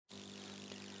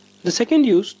The second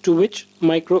use to which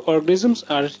microorganisms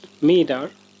are made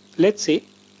are, let's say,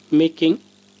 making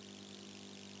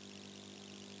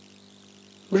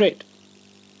bread.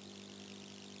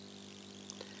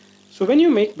 So when you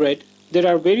make bread, there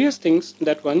are various things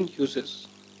that one uses,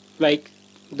 like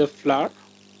the flour,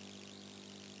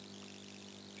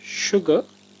 sugar,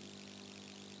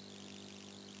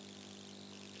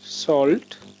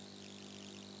 salt,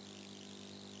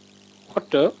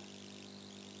 water,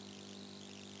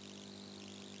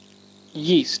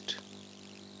 yeast.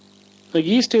 Now,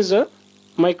 yeast is a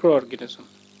microorganism.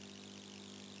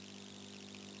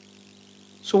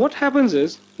 So what happens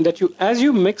is that as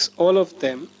you mix all of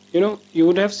them, you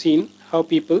would have seen how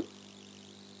people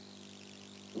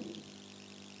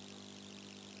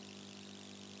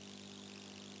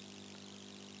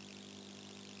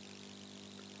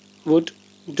would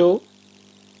dough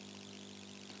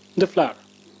the flour.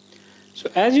 So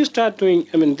as you start doing,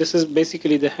 this is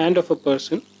basically the hand of a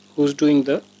person who's doing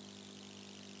the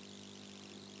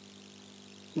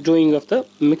doing of the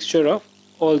mixture of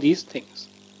all these things.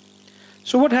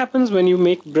 So what happens when you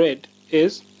make bread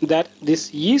is that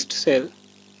this yeast cell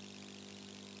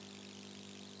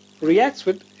reacts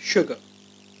with sugar,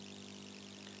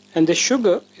 and the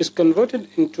sugar is converted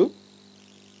into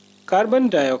carbon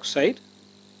dioxide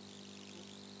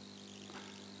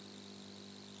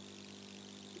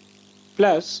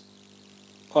plus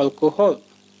alcohol.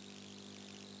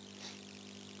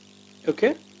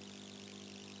 Okay?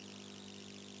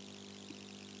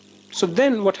 So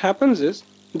then what happens is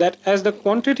that as the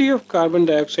quantity of carbon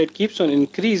dioxide keeps on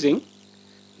increasing,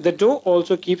 the dough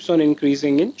also keeps on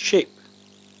increasing in shape.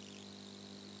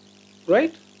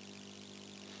 Right?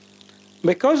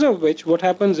 Because of which what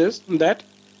happens is that,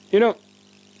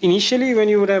 initially when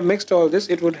you would have mixed all this,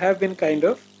 it would have been kind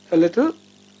of a little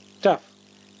tough.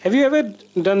 Have you ever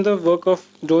done the work of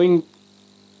doughing?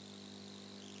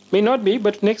 May not be,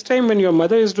 but next time when your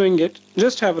mother is doing it,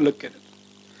 just have a look at it.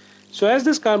 So as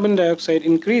this carbon dioxide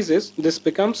increases, this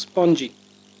becomes spongy.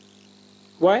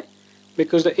 Why?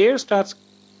 Because the air starts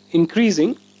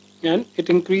increasing and it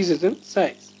increases in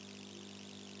size.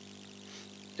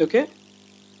 Okay?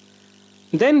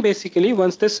 Then basically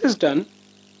once this is done,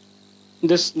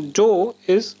 this dough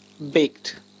is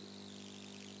baked.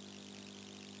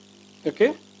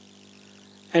 Okay?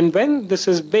 And when this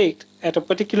is baked at a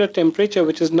particular temperature,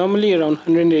 which is normally around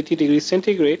 180 degrees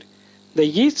centigrade, the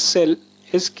yeast cell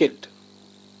is killed.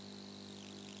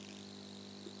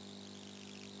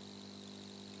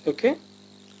 Okay?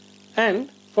 And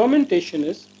fermentation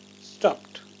is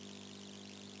stopped.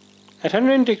 At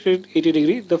 180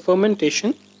 degrees, the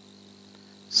fermentation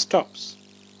stops.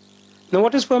 Now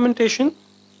what is fermentation?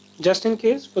 Just in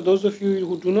case, for those of you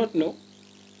who do not know,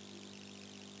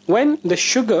 when the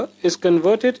sugar is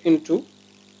converted into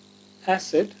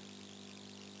acid,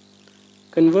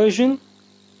 conversion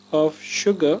of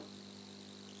sugar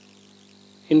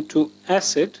into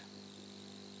acid,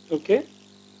 okay,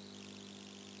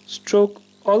 stroke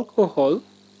alcohol,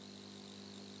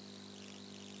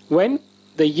 when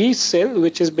the yeast cell,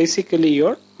 which is basically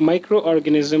your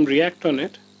microorganism, react on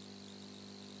it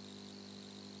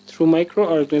through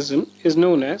microorganism, is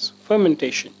known as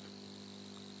fermentation.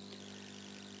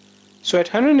 So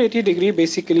at 180 degree,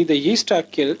 basically the yeast are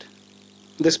killed.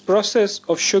 This process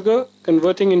of sugar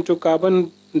converting into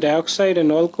carbon dioxide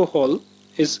and alcohol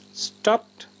is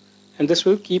stopped, and this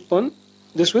will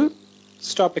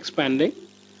stop expanding.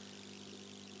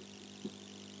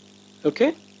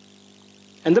 Okay?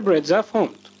 And the breads are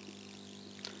formed.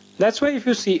 That's why if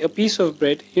you see a piece of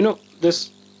bread,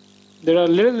 there are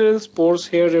little spores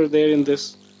here or there in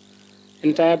this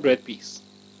entire bread piece.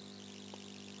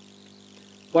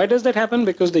 Why does that happen?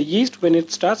 Because the yeast, when it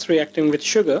starts reacting with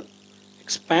sugar,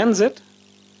 expands it.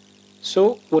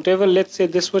 So whatever, let's say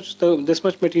this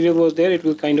much material was there, it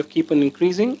will kind of keep on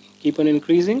increasing.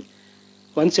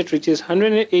 Once it reaches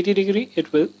 180 degree,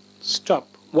 it will stop.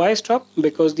 Why stop?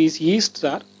 Because these yeasts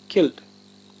are killed.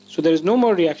 So there is no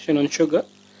more reaction on sugar.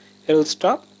 It will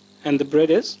stop and the bread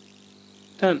is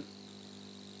done.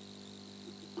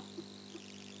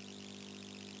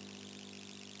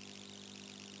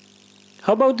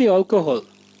 How about the alcohol?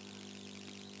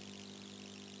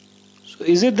 So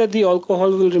is it that the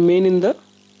alcohol will remain in the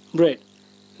bread?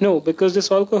 No, because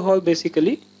this alcohol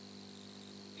basically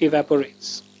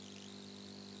evaporates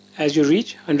as you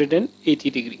reach 180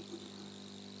 degree.